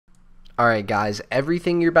Alright guys,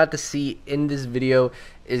 everything you're about to see in this video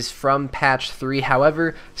is from patch 3.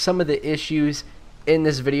 However, some of the issues in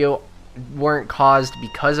this video weren't caused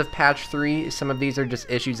because of patch 3. Some of these are just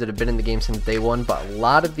issues that have been in the game since day 1, but a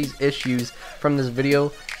lot of these issues from this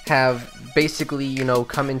video have basically,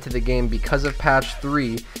 come into the game because of patch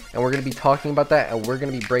 3, and we're going to be talking about that, and we're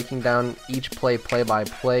going to be breaking down each play by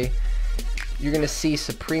play. You're going to see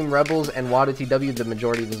Supreme Rebels and WadaTW the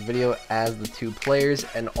majority of this video as the two players,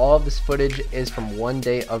 and all of this footage is from 1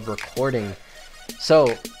 day of recording.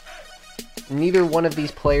 So neither one of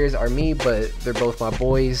these players are me, but they're both my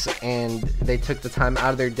boys, and they took the time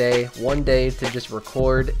out of their day, 1 day, to just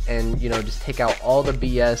record and just take out all the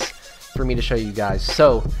BS for me to show you guys.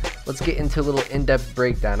 So let's get into a little in-depth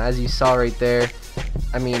breakdown. As you saw right there,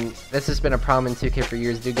 I mean, this has been a problem in 2K for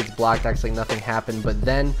years. Dude gets blocked, acts like nothing happened, but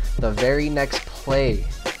then the very next play,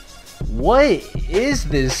 what is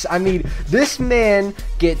this? I mean, this man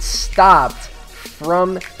gets stopped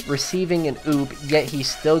from receiving an oop, yet he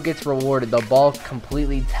still gets rewarded. The ball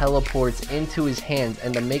completely teleports into his hands,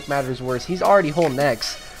 and to make matters worse, he's already holding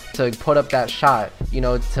X to put up that shot,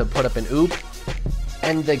 to put up an oop,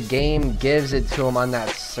 and the game gives it to him on that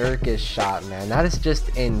circus shot, man. That is just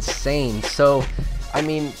insane. So I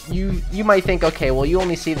mean, you might think, okay, well, you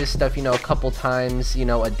only see this stuff, a couple times,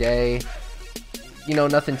 a day,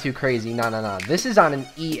 nothing too crazy. No. This is on an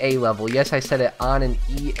EA level. Yes, I said it, on an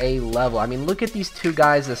EA level. I mean, look at these two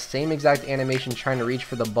guys, the same exact animation, trying to reach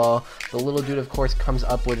for the ball. The little dude, of course, comes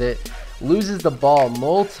up with it, loses the ball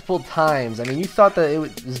multiple times. I mean, you thought that it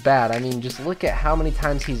was bad. I mean, just look at how many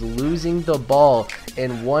times he's losing the ball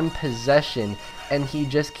in one possession, and he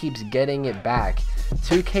just keeps getting it back.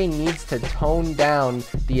 2K needs to tone down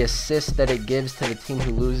the assist that it gives to the team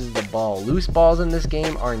who loses the ball. Loose balls in this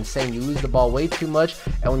game are insane. You lose the ball way too much,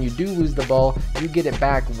 and when you do lose the ball, you get it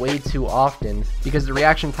back way too often, because the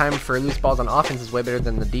reaction time for loose balls on offense is way better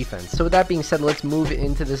than the defense. So with that being said, let's move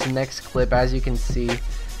into this next clip. As you can see,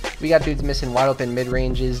 we got dudes missing wide open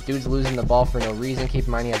mid-ranges, dudes losing the ball for no reason. Keep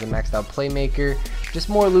in mind he has a maxed out playmaker. Just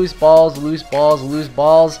more loose balls,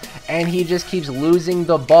 and he just keeps losing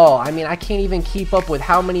the ball. I mean, I can't even keep up with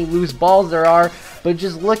how many loose balls there are, but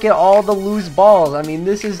just look at all the loose balls. I mean,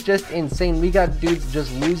 this is just insane. We got dudes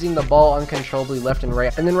just losing the ball uncontrollably left and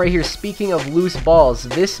right. And then right here, speaking of loose balls,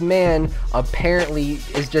 this man apparently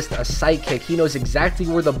is just a sidekick. He knows exactly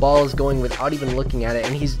where the ball is going without even looking at it,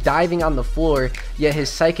 and he's diving on the floor, yet his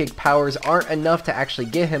psychic powers aren't enough to actually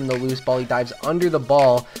get him the loose ball. He dives under the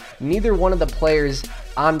ball. Neither one of the players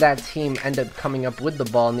on that team end up coming up with the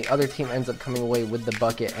ball, and the other team ends up coming away with the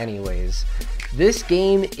bucket anyways. This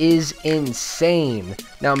game is insane.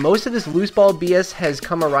 Now, most of this loose ball BS has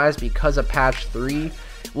come arise because of patch 3.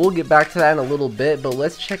 We'll get back to that in a little bit, but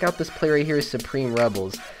let's check out this play right here, Supreme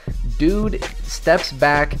Rebels. Dude steps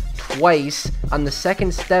back twice. On the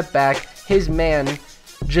second step back, his man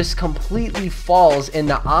just completely falls in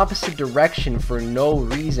the opposite direction for no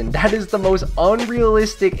reason. That is the most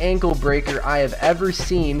unrealistic ankle breaker I have ever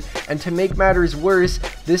seen, and to make matters worse,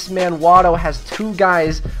 this man Watto has two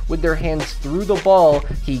guys with their hands through the ball.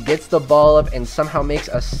 He gets the ball up and somehow makes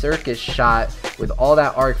a circus shot with all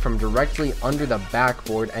that arc from directly under the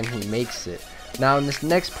backboard, and he makes it. Now in this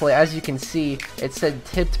next play, as you can see, it said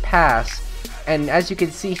tipped pass, and as you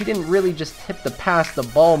can see, he didn't really just tip the pass, the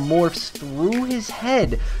ball morphs through his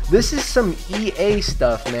head. This is some EA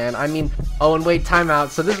stuff, man. I mean, oh, and wait, timeout.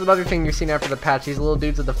 So this is another thing you're seeing after the patch. These little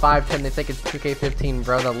dudes with the 5'10", they think it's 2K15,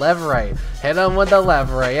 bro. The left right. Hit them with the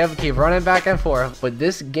left right. Yep, keep running back and forth. But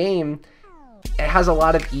this game, it has a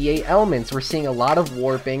lot of EA elements. We're seeing a lot of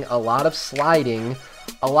warping, a lot of sliding,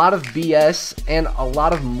 a lot of BS, and a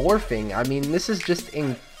lot of morphing. I mean, this is just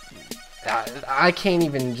I can't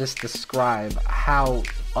even just describe how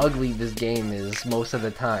ugly this game is most of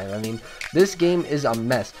the time. I mean, this game is a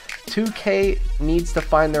mess. 2K needs to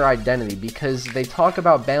find their identity, because they talk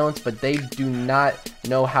about balance, but they do not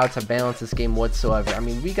know how to balance this game whatsoever. I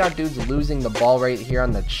mean, we got dudes losing the ball right here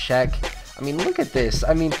on the check. I mean, look at this.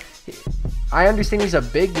 I mean, I understand he's a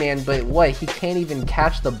big man, but what, he can't even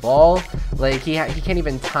catch the ball? Like, he can't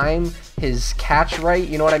even time his catch right,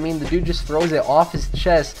 you know what I mean? The dude just throws it off his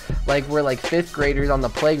chest like we're like 5th graders on the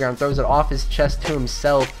playground, throws it off his chest to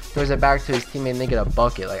himself, throws it back to his teammate, and they get a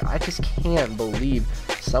bucket. Like, I just can't believe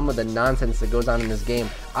some of the nonsense that goes on in this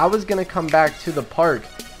game. I was gonna come back to the park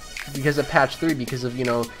because of patch 3, because of,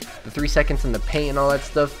 the 3 seconds in the paint and all that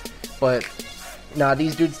stuff, but nah,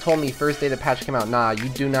 these dudes told me first day the patch came out, nah, you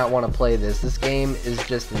do not want to play this. This game is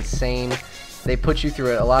just insane. They put you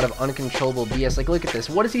through a lot of uncontrollable BS. Like, look at this.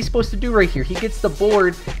 What is he supposed to do right here? He gets the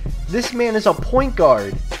board. This man is a point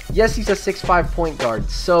guard. Yes, he's a 6'5" point guard,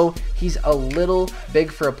 so he's a little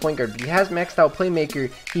big for a point guard, but he has maxed out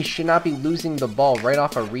playmaker. He should not be losing the ball right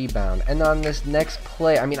off a rebound. And on this next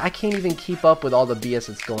play, I mean, I can't even keep up with all the BS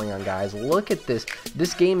that's going on, guys. Look at this.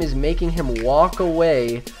 This game is making him walk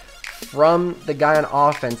away from the guy on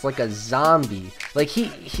offense like a zombie. Like,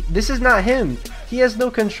 this is not him. He has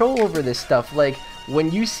no control over this stuff. Like,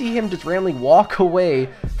 when you see him just randomly walk away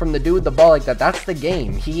from the dude with the ball like that, that's the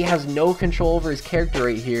game. He has no control over his character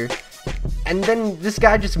right here. And then this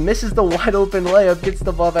guy just misses the wide open layup, gets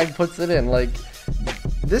the ball back, puts it in. Like,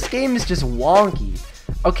 this game is just wonky.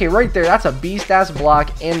 Okay, right there, that's a beast-ass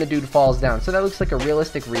block, and the dude falls down. So that looks like a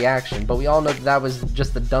realistic reaction, but we all know that was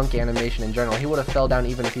just the dunk animation in general. He would have fell down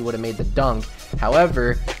even if he would have made the dunk.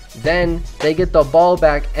 However, then they get the ball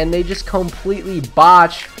back, and they just completely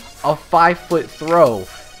botch a 5-foot throw,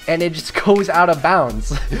 and it just goes out of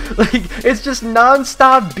bounds. Like, it's just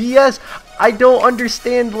non-stop BS. I don't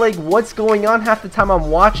understand, like, what's going on half the time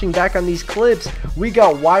I'm watching back on these clips. We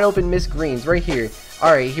got wide open missed greens right here.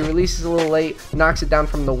 Alright, he releases a little late, knocks it down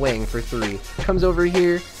from the wing for 3. Comes over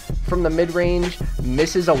here from the mid-range,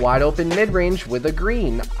 misses a wide open mid-range with a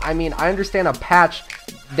green. I mean, I understand a patch.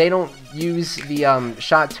 They don't use the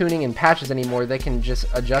shot tuning in patches anymore. They can just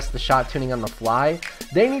adjust the shot tuning on the fly.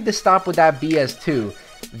 They need to stop with that BS too.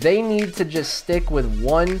 They need to just stick with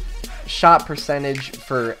one shot percentage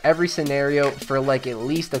for every scenario for like at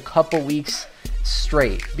least a couple weeks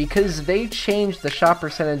straight, because they changed the shot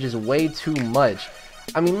percentages way too much.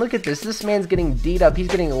 I mean, look at this. This man's getting D'd up. He's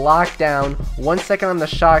getting locked down. 1 second on the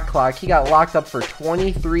shot clock. He got locked up for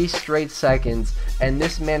 23 straight seconds. And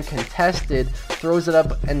this man contested, throws it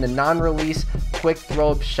up in the non-release quick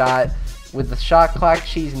throw-up shot with the shot clock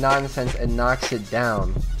cheese nonsense and knocks it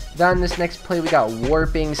down. Then in this next play, we got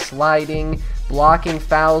warping, sliding, blocking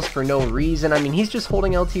fouls for no reason. I mean, he's just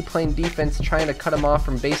holding LT playing defense, trying to cut him off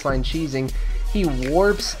from baseline cheesing. He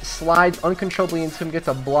warps, slides uncontrollably into him, gets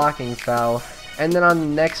a blocking foul. And then on the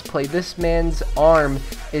next play, this man's arm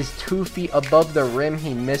is 2 feet above the rim.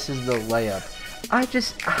 He misses the layup.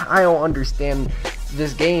 I don't understand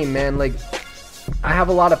this game, man. Like, I have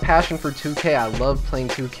a lot of passion for 2K. I love playing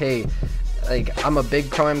 2K. Like, I'm a big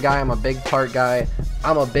ProAm guy. I'm a big Park guy.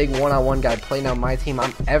 I'm a big one-on-one guy playing on my team.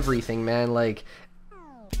 I'm everything, man. Like,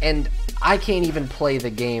 and I can't even play the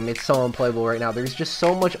game. It's so unplayable right now. There's just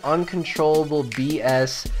so much uncontrollable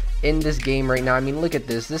BS in this game right now. I mean, look at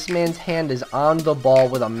this. This man's hand is on the ball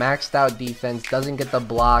with a maxed out defense, doesn't get the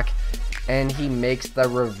block, and he makes the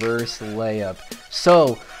reverse layup.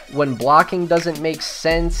 So when blocking doesn't make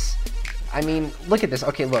sense, I mean, look at this.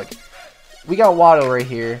 Okay, look, we got Waddle right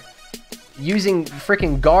here using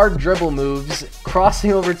freaking guard dribble moves,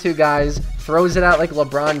 crossing over 2 guys, throws it out like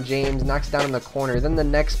LeBron James, knocks it down in the corner. Then the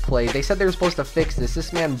next play, they said they were supposed to fix this.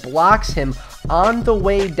 This man blocks him on the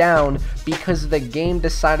way down because the game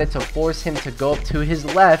decided to force him to go up to his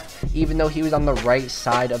left even though he was on the right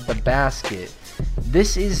side of the basket.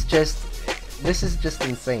 This is just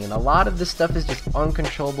insane. A lot of this stuff is just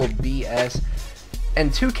uncontrollable BS. And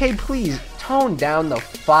 2K, please tone down the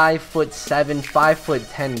 5'7",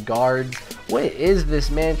 5'10" guards. What is this,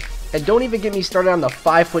 man? And don't even get me started on the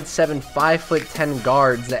 5'7", 5'10"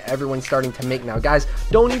 guards that everyone's starting to make now. Guys,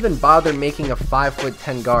 don't even bother making a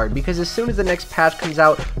 5'10" guard, because as soon as the next patch comes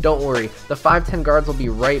out, don't worry. The 5'10" guards will be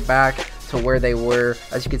right back to where they were.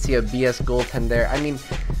 As you can see, a BS goaltend there. I mean,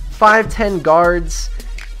 5'10" guards,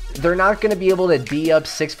 they're not going to be able to D up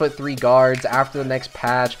 6'3" guards after the next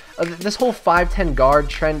patch. This whole 5'10" guard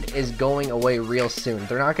trend is going away real soon.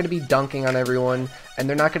 They're not going to be dunking on everyone, and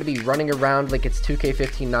they're not going to be running around like it's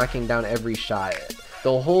 2K15 knocking down every shot.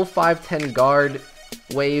 The whole 5'10" guard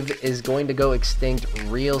wave is going to go extinct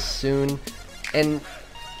real soon, and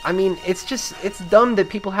I mean, it's dumb that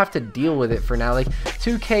people have to deal with it for now. Like,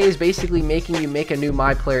 2K is basically making you make a new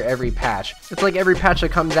My Player every patch. It's like every patch that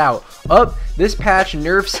comes out. This patch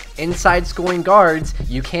nerfs inside scoring guards.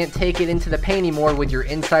 You can't take it into the paint anymore with your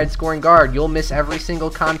inside scoring guard. You'll miss every single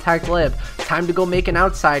contact layup. Time to go make an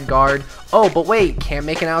outside guard. Oh, but wait, can't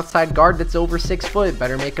make an outside guard that's over 6 foot.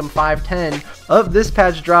 Better make him 5'10". This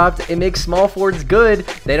patch dropped. It makes small forwards good.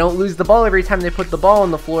 They don't lose the ball every time they put the ball on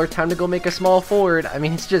the floor. Time to go make a small forward. I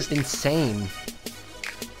mean, it's just insane.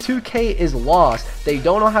 2K is lost. They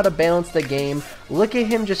don't know how to balance the game. Look at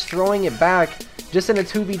him just throwing it back just in a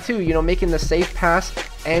 2v2, you know, making the safe pass,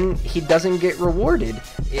 and he doesn't get rewarded.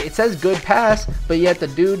 It says good pass, but yet the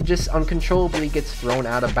dude just uncontrollably gets thrown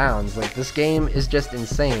out of bounds. Like, this game is just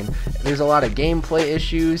insane. There's a lot of gameplay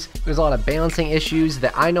issues. There's a lot of balancing issues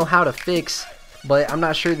that I know how to fix, but I'm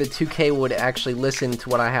not sure that 2K would actually listen to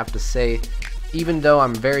what I have to say. even though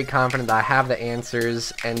I'm very confident that I have the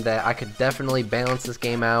answers and that I could definitely balance this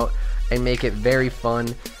game out and make it very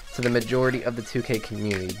fun to the majority of the 2K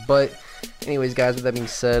community. But anyways, guys, with that being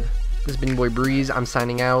said, this has been your boy Breeze. I'm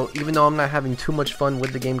signing out. Even though I'm not having too much fun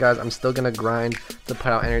with the game, guys, I'm still gonna grind to put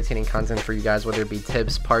out entertaining content for you guys, whether it be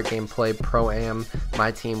tips, park gameplay, pro-am,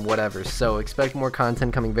 my team, whatever. So expect more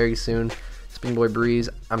content coming very soon. It's been your boy Breeze.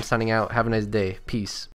 I'm signing out. Have a nice day. Peace.